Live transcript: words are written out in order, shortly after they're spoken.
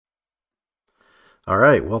All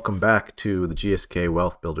right, welcome back to the GSK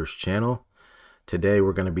Wealth Builders channel. Today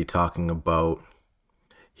we're going to be talking about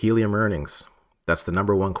Helium earnings. That's the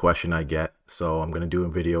 #1 question I get, so I'm going to do a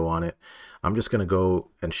video on it. I'm just going to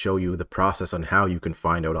go and show you the process on how you can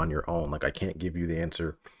find out on your own. Like, I can't give you the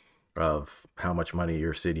answer of how much money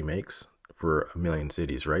your city makes for a million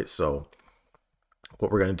cities, right? So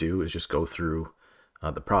what we're going to do is just go through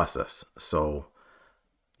the process. So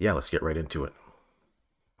yeah, let's get right into it.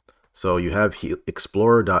 So you have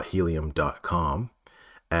explorer.helium.com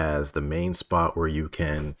as the main spot where you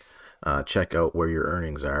can check out where your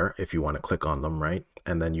earnings are if you want to click on them, right?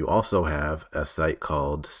 And then you also have a site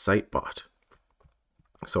called Sitebot.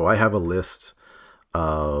 So I have a list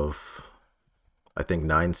of, I think,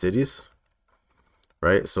 9 cities,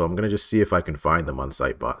 right? So I'm going to just see if I can find them on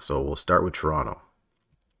Sitebot. So we'll start with Toronto.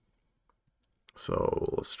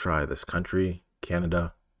 So let's try this country,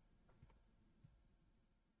 Canada.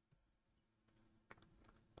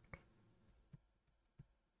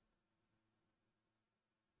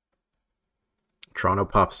 Toronto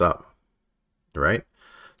pops up, right?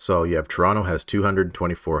 So you have Toronto has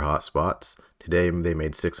 224 hotspots. Today they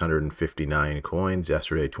made 659 coins.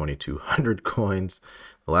 Yesterday 2,200 coins.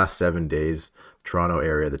 The last 7 days, Toronto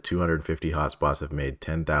area, the 250 hotspots have made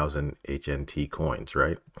 10,000 HNT coins,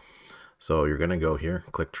 right? So you're gonna go here,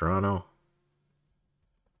 click Toronto,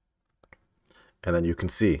 and then you can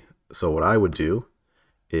see. So what I would do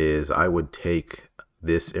is I would take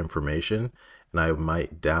this information and I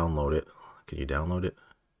might download it. Can you download it?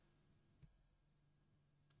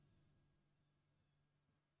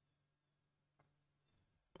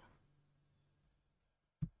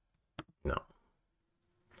 No.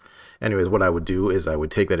 Anyways, what I would do is I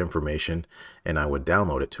would take that information and I would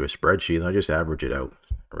download it to a spreadsheet and I just average it out,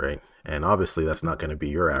 right? And obviously that's not going to be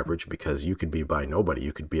your average because you could be by nobody.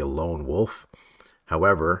 You could be a lone wolf.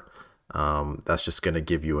 However, that's just going to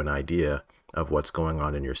give you an idea of what's going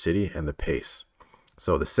on in your city and the pace.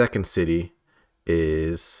 So the second city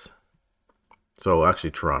is, so actually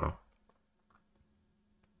Toronto.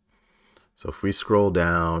 So if we scroll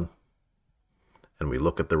down and we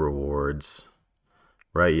look at the rewards,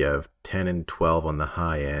 right, you have 10 and 12 on the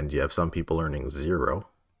high end. You have some people earning 0,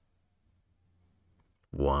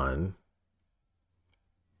 1,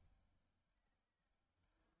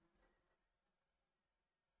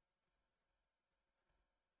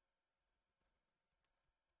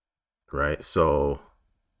 right? So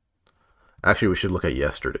actually we should look at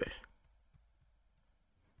yesterday.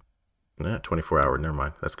 24 hour, never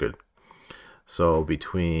mind, that's good. So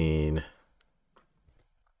between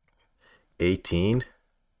 18,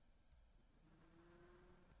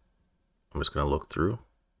 I'm just going to look through,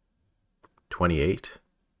 28,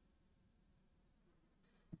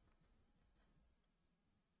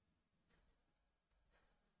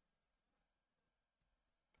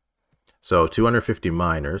 so 250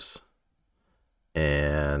 miners,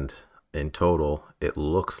 and in total it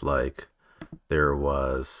looks like there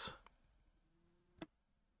was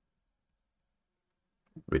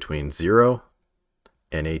between 0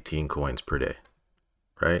 and 18 coins per day,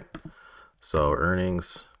 right? So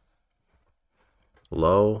earnings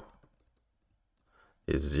low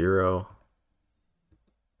is 0,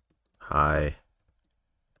 high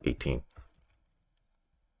 18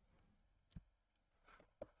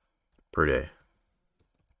 per day,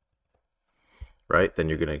 right? Then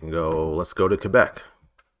you're gonna go, let's go to Quebec.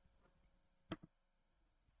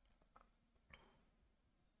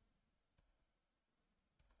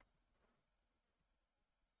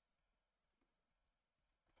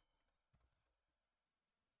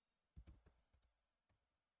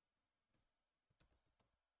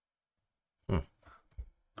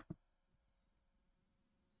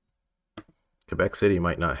 Quebec City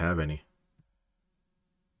might not have any.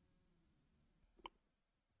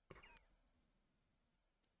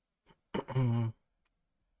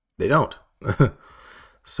 They don't.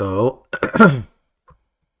 So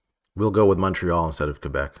we'll go with Montreal instead of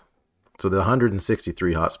Quebec. So the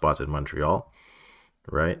 163 hotspots in Montreal,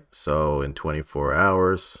 right? So in 24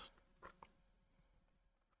 hours,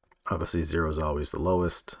 obviously 0 is always the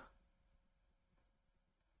lowest.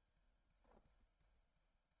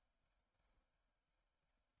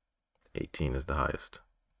 18 is the highest.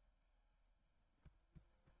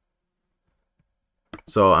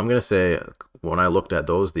 So I'm going to say when I looked at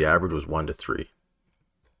those, the average was 1 to 3.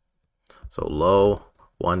 So low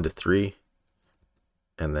 1 to 3,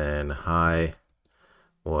 and then high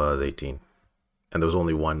was 18. And there was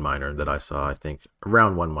only one miner that I saw, I think,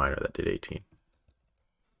 around one miner that did 18.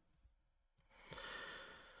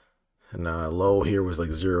 And low here was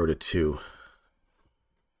like 0 to 2.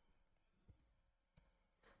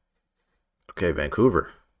 Okay,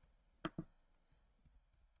 Vancouver.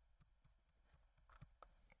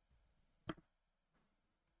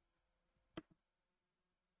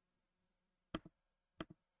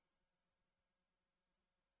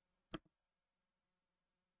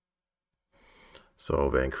 So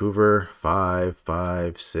Vancouver, 5,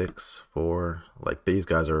 5, 6, 4. Like these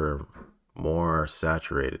guys are more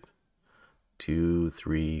saturated. 2,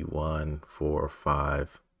 3, 1, 4,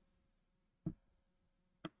 5,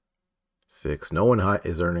 6. No one high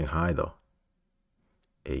is earning high though.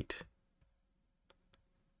 8,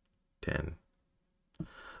 10.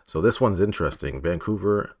 So this one's interesting.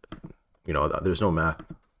 Vancouver, you know, there's no math.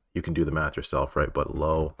 You can do the math yourself, right? But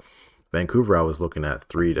low. Vancouver, I was looking at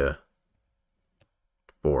 3 to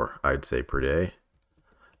 4, I'd say, per day.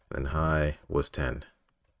 And high was 10.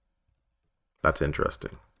 That's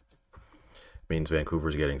interesting. It means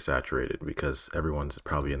Vancouver's getting saturated because everyone's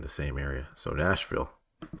probably in the same area. So Nashville.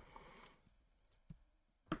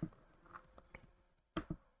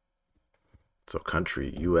 So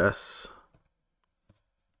country, US.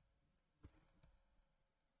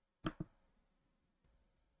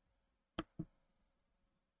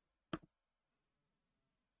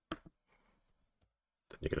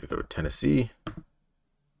 Then you're going to go to Tennessee.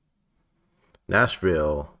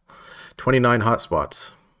 Nashville, 29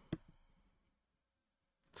 hotspots.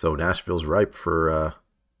 So Nashville's ripe for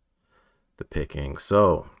the picking.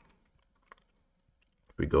 So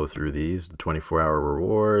if we go through these, the 24-hour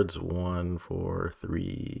rewards, 1, 4,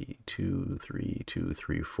 3, 2, 3, 2,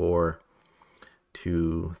 3, 4,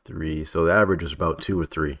 2, 3. So the average is about 2 or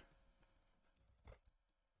 3.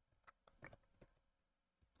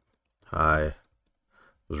 High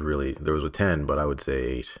was really, there was a 10, but I would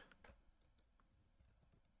say 8.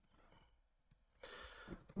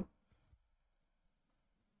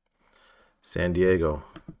 San Diego.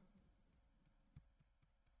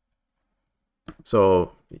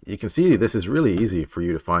 So you can see this is really easy for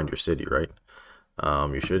you to find your city, right?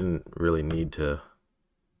 You shouldn't really need to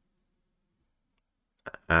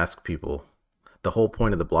ask people. The whole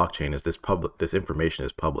point of the blockchain is this information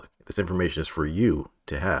is public. This information is for you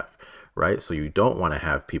to have, right? So you don't want to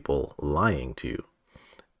have people lying to you,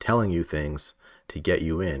 telling you things to get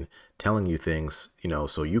you in, telling you things, you know,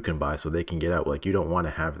 so you can buy, so they can get out. Like, you don't want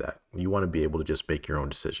to have that. You want to be able to just make your own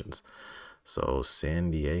decisions. So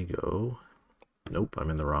San Diego, nope, I'm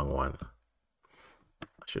in the wrong one.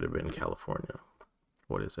 I should have been California.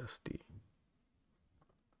 What is SD?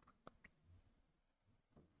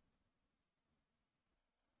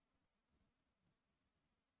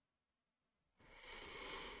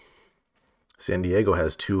 San Diego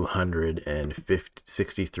has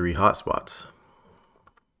 263 hotspots.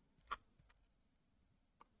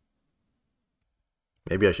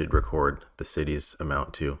 Maybe I should record the city's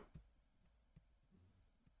amount too.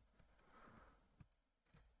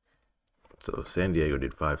 So San Diego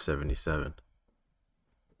did 577.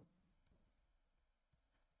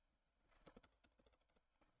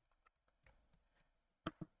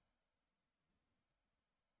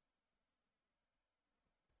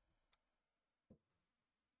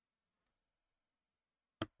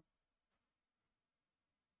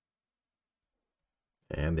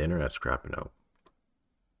 And the internet's crapping out.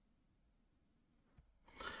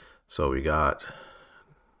 So we got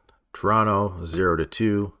Toronto, 0 to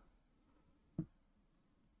 2. They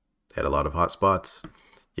had a lot of hotspots.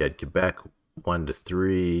 You had Quebec, 1 to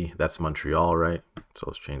 3. That's Montreal, right? So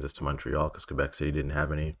let's change this to Montreal because Quebec City didn't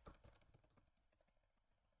have any.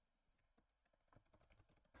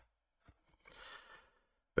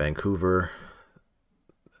 Vancouver,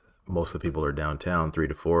 most of the people are downtown, 3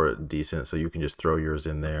 to 4, decent. So you can just throw yours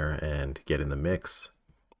in there and get in the mix.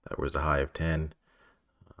 That was a high of 10.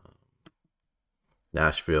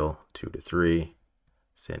 Nashville, 2 to 3.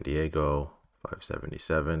 San Diego,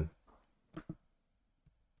 577.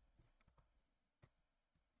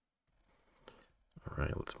 All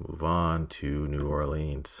right, let's move on to New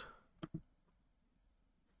Orleans.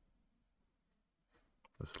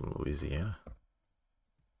 That's Louisiana.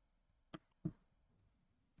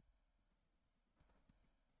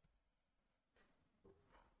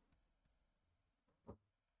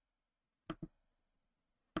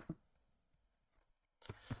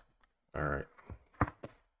 All right.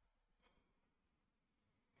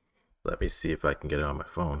 Let me see if I can get it on my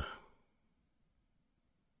phone.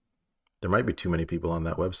 There might be too many people on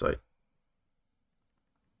that website.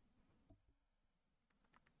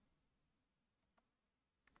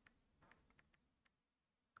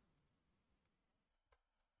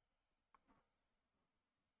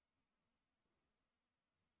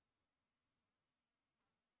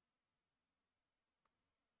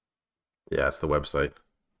 Yeah, it's the website.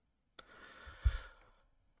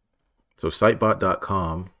 So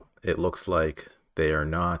𝙏𝙤𝙧.com, it looks like they are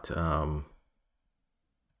not,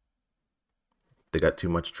 they got too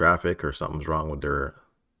much traffic or something's wrong with their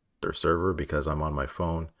server, because I'm on my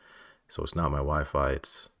phone. So it's not my Wi-Fi,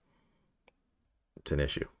 it's an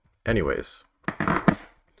issue. Anyways,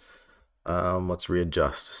 let's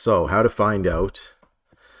readjust. So how to find out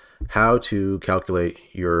how to calculate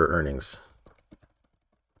your earnings.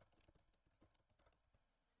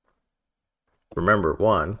 Remember,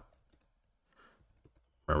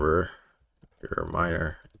 remember your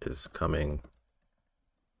miner is coming.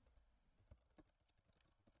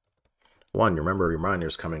 Remember your miner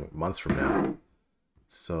is coming months from now.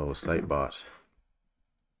 So 𝙏𝙬𝙧.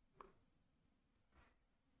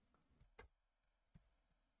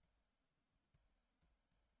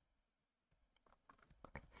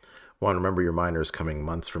 Remember your miner is coming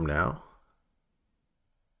months from now.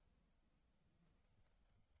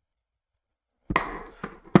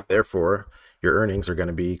 Therefore, your earnings are going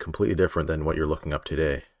to be completely different than what you're looking up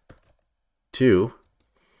today. 2,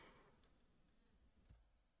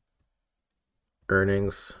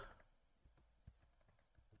 earnings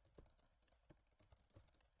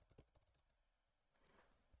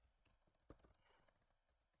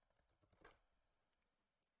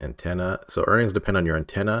antenna. So earnings depend on your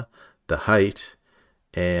antenna, the height,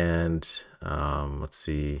 and let's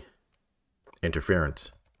see,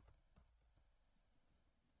 interference.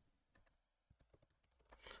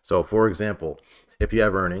 So for example, if you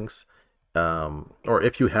have earnings, or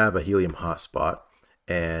if you have a Helium hotspot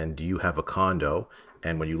and you have a condo,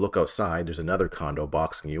 and when you look outside, there's another condo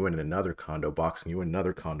boxing you in, and another condo boxing you, and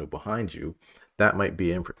another condo behind you, that might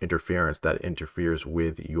be interference that interferes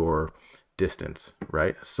with your distance,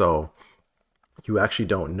 right? So you actually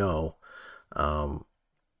don't know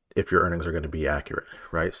if your earnings are going to be accurate,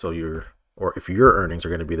 right? So or if your earnings are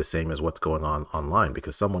going to be the same as what's going on online,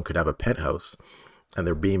 because someone could have a penthouse and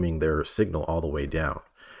they're beaming their signal all the way down,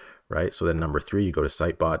 right? So then number 3, you go to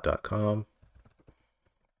𝙏𝙬𝙧.com.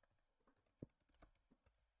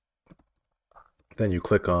 Then you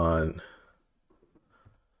click on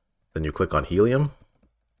Helium,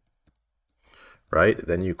 right?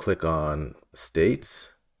 Then you click on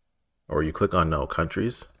states, or you click on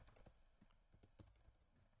countries.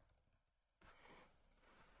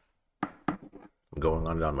 I'm going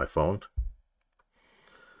on it on my phone.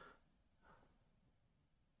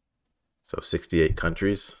 So 68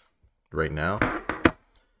 countries right now.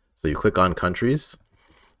 So you click on countries,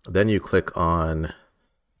 then you click on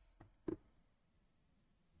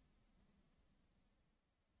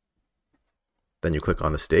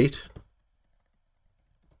the state,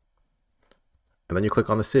 and then you click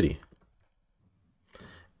on the city.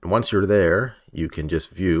 And once you're there, you can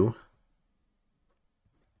just view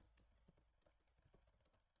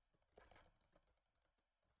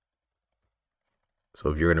So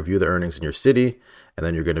if you're going to view the earnings in your city, and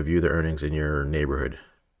then you're going to view the earnings in your neighborhood.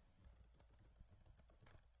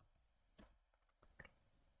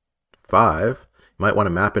 5, you might want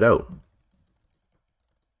to map it out.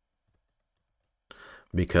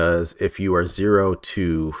 Because if you are 0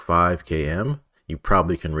 to 5 km, you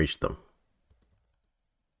probably can reach them.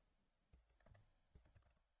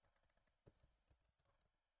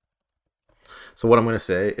 So what I'm going to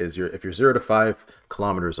say is if you're 0 to 5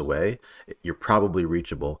 kilometers away, you're probably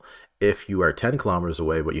reachable. If you are 10 kilometers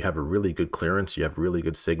away, but you have a really good clearance, you have really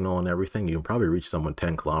good signal and everything, you can probably reach someone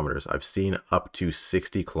 10 kilometers. I've seen up to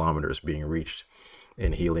 60 kilometers being reached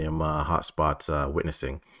in Helium hotspots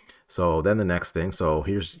witnessing. So then the next thing, so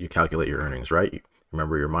you calculate your earnings, right?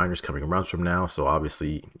 Remember your miner's coming months from now, so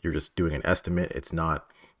obviously you're just doing an estimate. It's not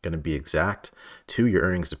going to be exact. 2, your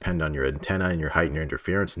earnings depend on your antenna and your height and your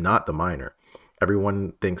interference, not the miner.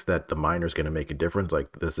 Everyone thinks that the miner is going to make a difference.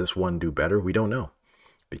 Like, does this one do better? We don't know,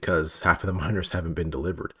 because half of the miners haven't been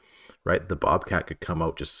delivered, right? The Bobcat could come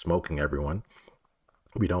out just smoking everyone.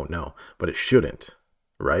 We don't know, but it shouldn't,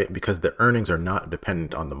 right? Because the earnings are not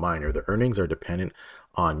dependent on the miner. The earnings are dependent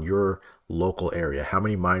on your local area, how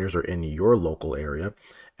many miners are in your local area,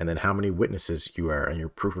 and then how many witnesses you are, and your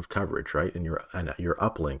proof of coverage, right? And your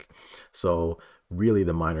uplink. So really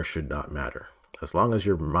the miner should not matter. As long as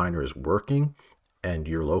your miner is working and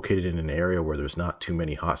you're located in an area where there's not too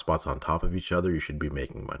many hotspots on top of each other, you should be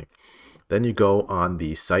making money. Then you go on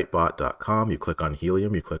the 𝙏𝙬𝙧.com, you click on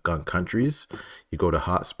Helium, you click on countries, you go to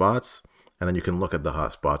hotspots, and then you can look at the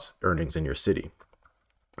hotspots earnings in your city.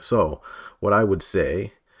 So what I would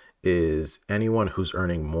say is anyone who's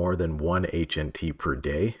earning more than 1 HNT per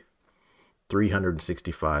day,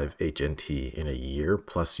 365 HNT in a year,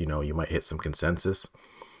 plus, you might hit some consensus.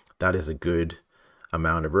 That is a good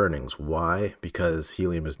amount of earnings. Why? Because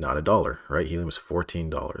helium is not $1, right? Helium is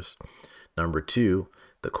 $14. Number two,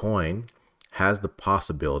 the coin has the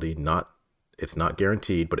possibility, it's not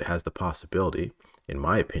guaranteed, but it has the possibility, in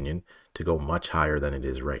my opinion, to go much higher than it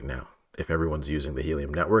is right now if everyone's using the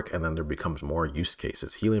Helium network, and then there becomes more use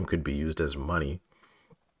cases. Helium could be used as money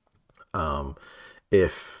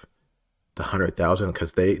if the 100,000,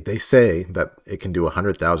 because they say that it can do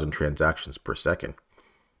 100,000 transactions per second.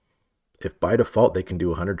 If by default they can do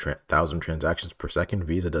 100,000 transactions per second,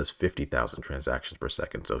 Visa does 50,000 transactions per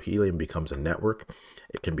second. So Helium becomes a network.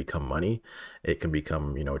 It can become money. It can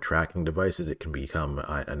become, tracking devices. It can become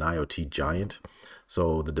an IoT giant.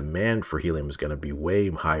 So the demand for Helium is going to be way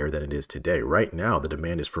higher than it is today. Right now, the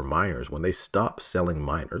demand is for miners. When they stop selling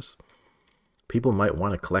miners, people might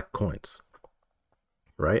want to collect coins,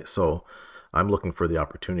 right? So I'm looking for the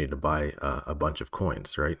opportunity to buy a bunch of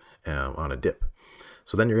coins, right, on a dip.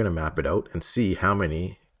 So then you're going to map it out and see how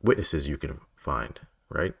many witnesses you can find,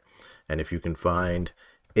 right? And if you can find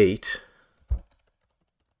 8,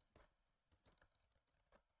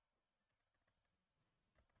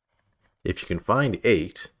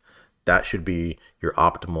 that should be your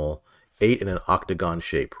optimal 8 in an octagon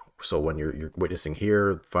shape. So when you're witnessing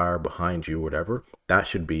here, far behind you, whatever, that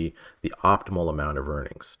should be the optimal amount of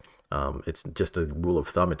earnings. It's just a rule of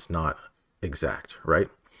thumb. It's not exact, right?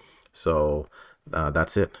 So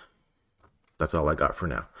that's it. That's all I got for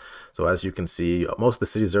now. So as you can see, most of the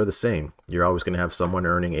cities are the same. You're always going to have someone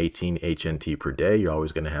earning 18 HNT per day. You're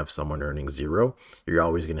always going to have someone earning 0. You're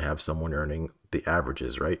always going to have someone earning the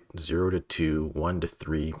averages, right? 0 to 2, 1 to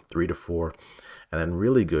 3, 3 to 4, and then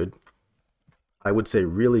really good, I would say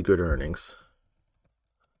really good earnings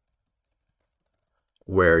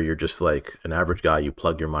where you're just like an average guy, you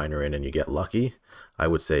plug your miner in and you get lucky, I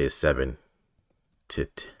would say is 7 to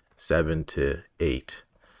 8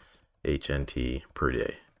 HNT per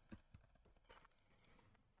day.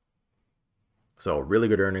 So really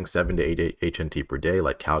good earnings, 7 to 8 HNT per day,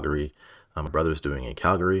 like Calgary, my brother's doing in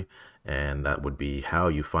Calgary, and that would be how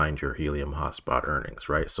you find your Helium hotspot earnings,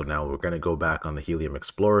 right? So now we're going to go back on the Helium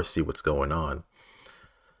Explorer, see what's going on.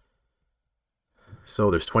 So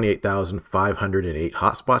there's 28,508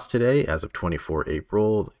 hotspots today as of 24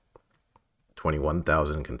 April,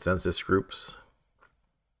 21,000 consensus groups.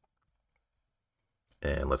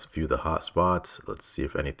 And let's view the hotspots. Let's see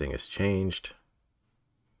if anything has changed.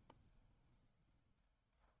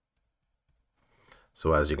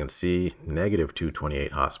 So as you can see, negative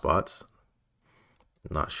 228 hotspots.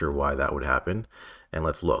 Not sure why that would happen. And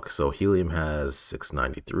let's look. So Helium has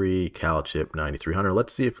 693, CalChip 9,300.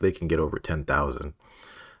 Let's see if they can get over 10,000.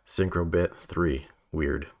 Syncrobit 3,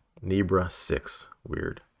 weird. NEBRA 6,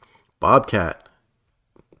 weird. Bobcat,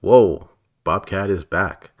 whoa, Bobcat is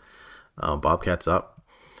back. Bobcat's up.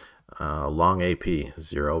 Long AP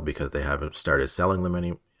 0 because they haven't started selling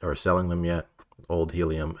them yet. Old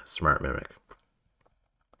Helium, Smart Mimic.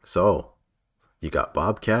 So you got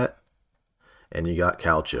Bobcat and you got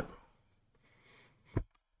CalChip.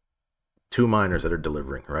 2 miners that are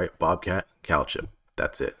delivering, right? Bobcat, CalChip.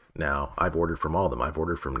 That's it. Now I've ordered from all of them. I've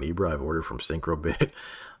ordered from NEBRA. I've ordered from Syncrobit.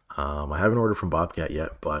 I haven't ordered from Bobcat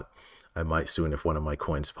yet, but I might soon if one of my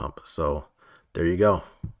coins pump. So there you go.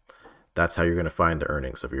 That's how you're going to find the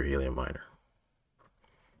earnings of your Helium miner.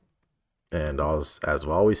 And as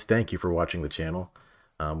always, thank you for watching the channel.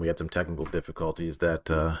 We had some technical difficulties that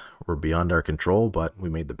were beyond our control, but we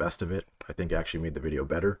made the best of it. I think I actually made the video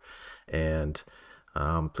better. And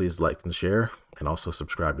please like and share, and also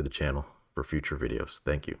subscribe to the channel for future videos.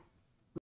 Thank you.